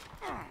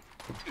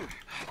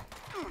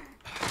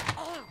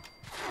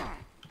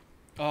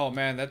 Oh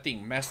man, that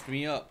thing messed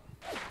me up.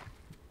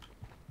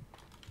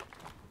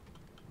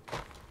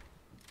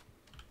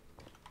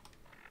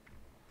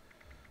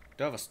 Do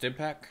I have a stim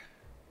pack?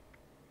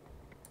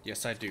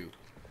 Yes, I do.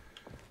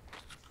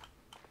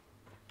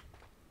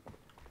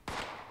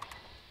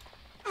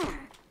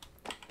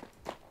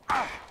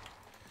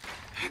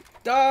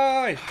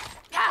 Die!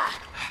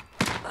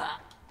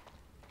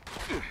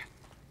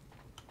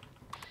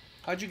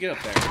 How'd you get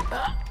up there?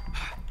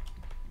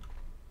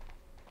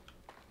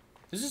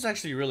 This is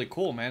actually really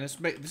cool, man. This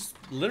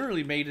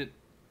literally made it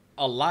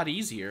a lot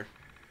easier.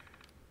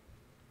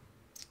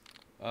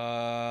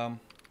 Rosalind.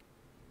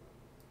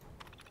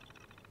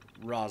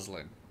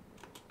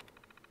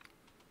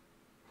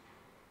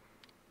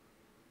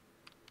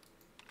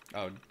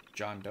 Oh,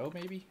 John Doe,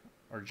 maybe?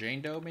 Or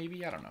Jane Doe,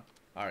 maybe? I don't know.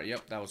 Alright,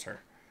 yep, that was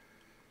her.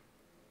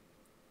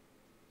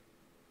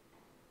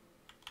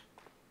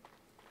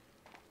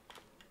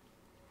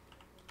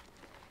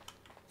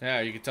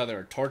 Yeah, you can tell they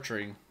were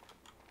torturing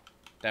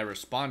that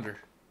responder.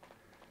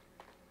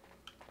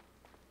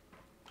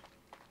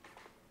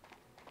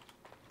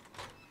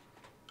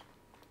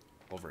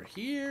 Over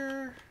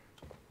here.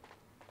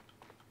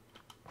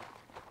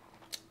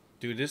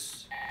 Dude,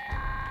 this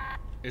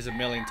is a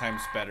million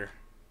times better.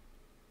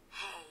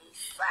 Hey,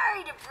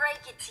 sorry to break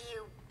it to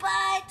you, but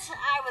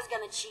I was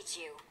gonna cheat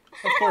you.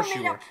 Of course I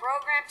you made were. a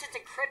program to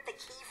decrypt the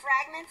key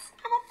fragments.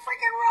 I'm a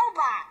freaking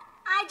robot.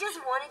 I just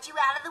wanted you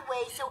out of the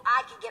way so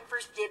I could get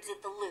first dibs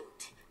at the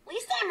loot. At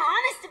least I'm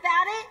honest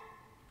about it.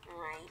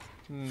 Right.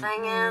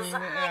 Thing is,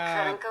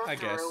 I couldn't go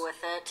through with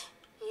it.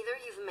 Either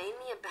you've made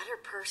me a better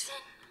person,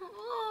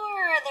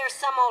 or there's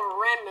some old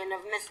remnant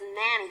of Miss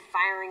Nanny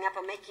firing up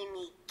and making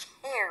me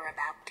care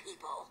about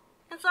people.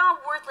 It's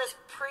all worthless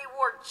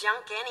pre-war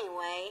junk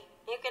anyway.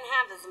 You can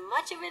have as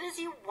much of it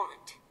as you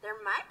want. There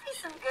might be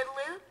some good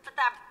loot, but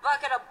that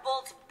bucket of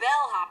bolts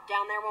bellhop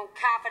down there won't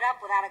cough it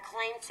up without a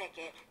claim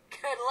ticket.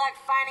 Good luck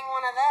finding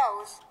one of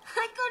those.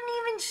 I couldn't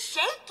even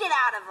shake it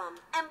out of him.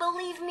 And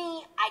believe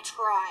me, I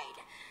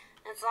tried.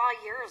 It's all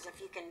yours if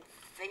you can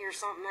figure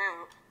something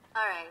out.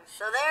 Alright,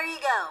 so there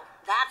you go.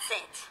 That's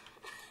it.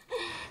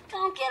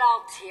 Don't get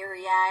all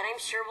teary-eyed. I'm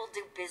sure we'll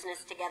do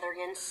business together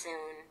again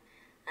soon.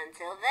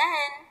 Until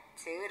then,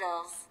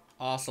 toodles.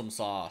 Awesome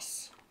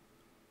sauce.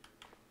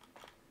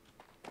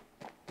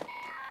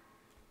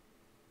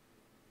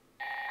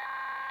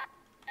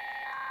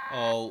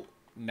 Oh,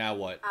 now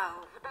what?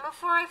 Oh, and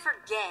before I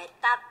forget,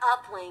 that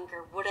uplink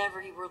or whatever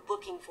you were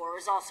looking for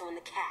is also in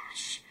the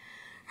cache.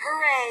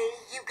 Hooray,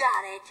 you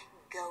got it.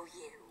 Go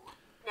you.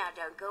 Now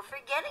don't go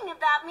forgetting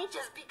about me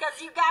just because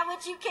you got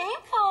what you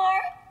came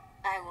for.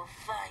 I will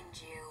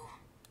find you.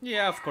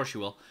 Yeah, of course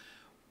you will.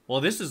 Well,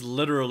 this is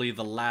literally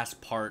the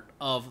last part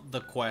of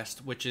the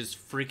quest, which is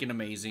freaking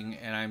amazing,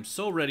 and I'm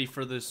so ready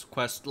for this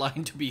quest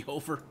line to be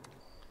over.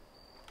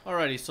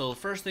 Alrighty, so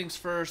first things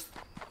first,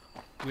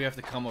 we have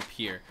to come up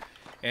here.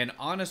 And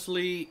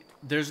honestly,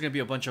 there's going to be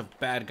a bunch of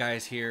bad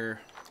guys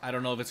here. I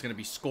don't know if it's going to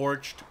be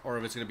Scorched or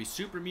if it's going to be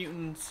Super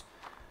Mutants.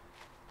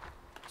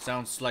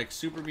 Sounds like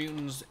Super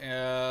Mutants.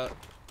 Getting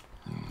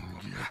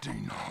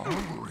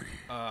hungry.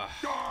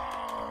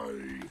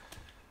 Die.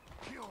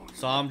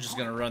 So I'm just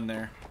going to run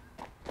there.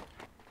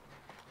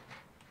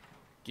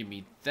 Give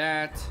me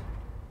that.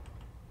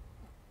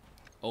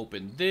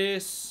 Open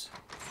this.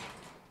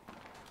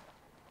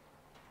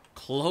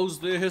 Close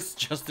this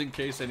just in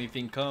case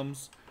anything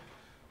comes.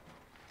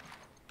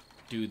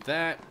 Do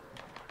that.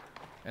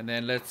 And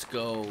then let's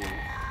go.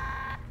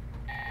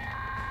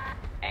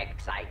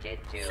 Excited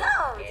to.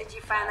 So, did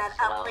you find that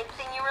uplink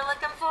thing you were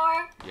looking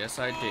for? Yes,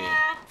 I did.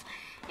 Yeah,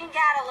 you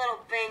got a little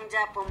banged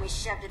up when we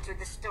shoved it through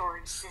the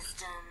storage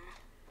system.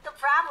 You'll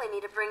probably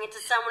need to bring it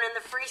to someone in the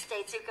Free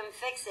States who can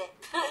fix it.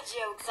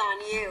 Joke's on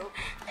you.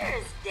 They're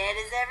as dead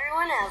as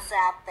everyone else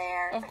out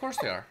there. Of course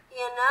they are.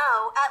 You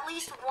know, at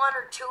least one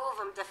or two of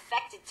them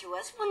defected to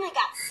us when they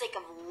got sick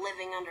of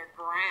living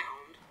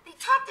underground. They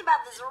talked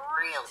about this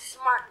real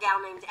smart gal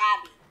named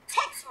Abby.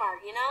 Tech smart,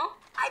 you know?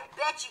 I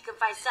bet you can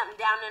find something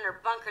down in her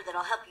bunker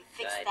that'll help you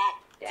fix Good that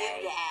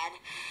day.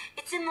 doodad.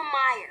 It's in the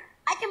mire.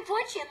 I can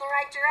point you in the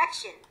right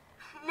direction.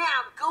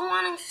 Now, go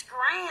on and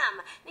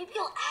scram. Maybe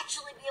you'll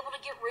actually be able to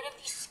get rid of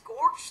these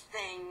scorched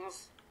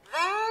things.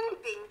 Then,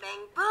 bing,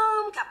 bang,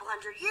 boom, couple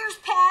hundred years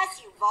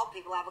pass, you vault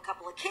people have a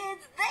couple of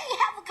kids, they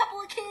have a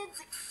couple of kids,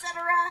 etc.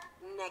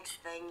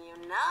 Next thing you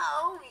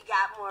know, we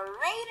got more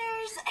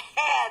raiders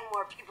and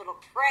more people to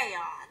prey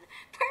on.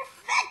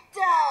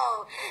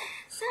 Perfecto!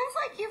 Sounds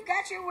like you've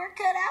got your work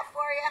cut out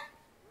for you.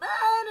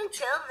 But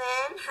until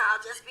then,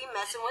 I'll just be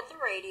messing with the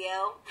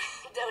radio.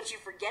 Don't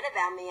you forget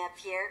about me up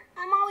here.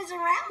 I'm always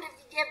around if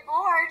you get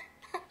bored.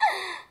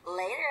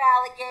 Later,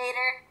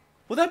 alligator.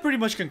 Well, that pretty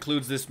much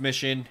concludes this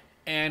mission.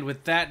 And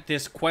with that,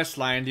 this quest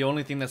line, the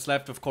only thing that's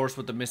left, of course,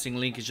 with the missing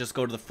link is just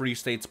go to the Free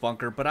States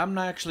bunker. But I'm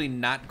actually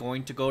not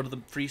going to go to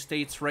the Free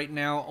States right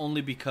now,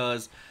 only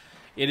because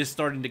it is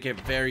starting to get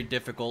very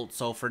difficult.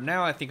 So for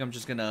now, I think I'm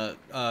just going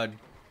to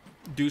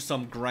do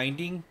some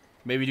grinding.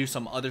 Maybe do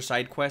some other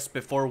side quests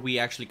before we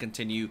actually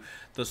continue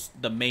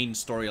the main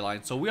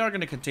storyline. So we are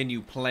going to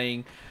continue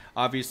playing,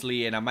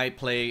 obviously, and I might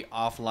play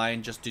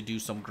offline just to do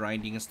some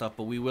grinding and stuff,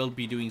 but we will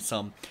be doing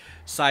some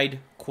side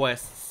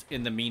quests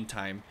in the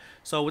meantime.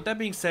 So with that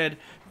being said,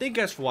 thank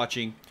you guys for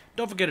watching.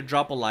 Don't forget to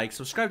drop a like,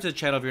 subscribe to the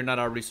channel if you're not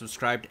already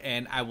subscribed,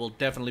 and I will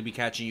definitely be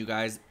catching you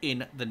guys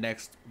in the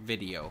next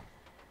video.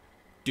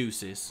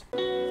 Deuces.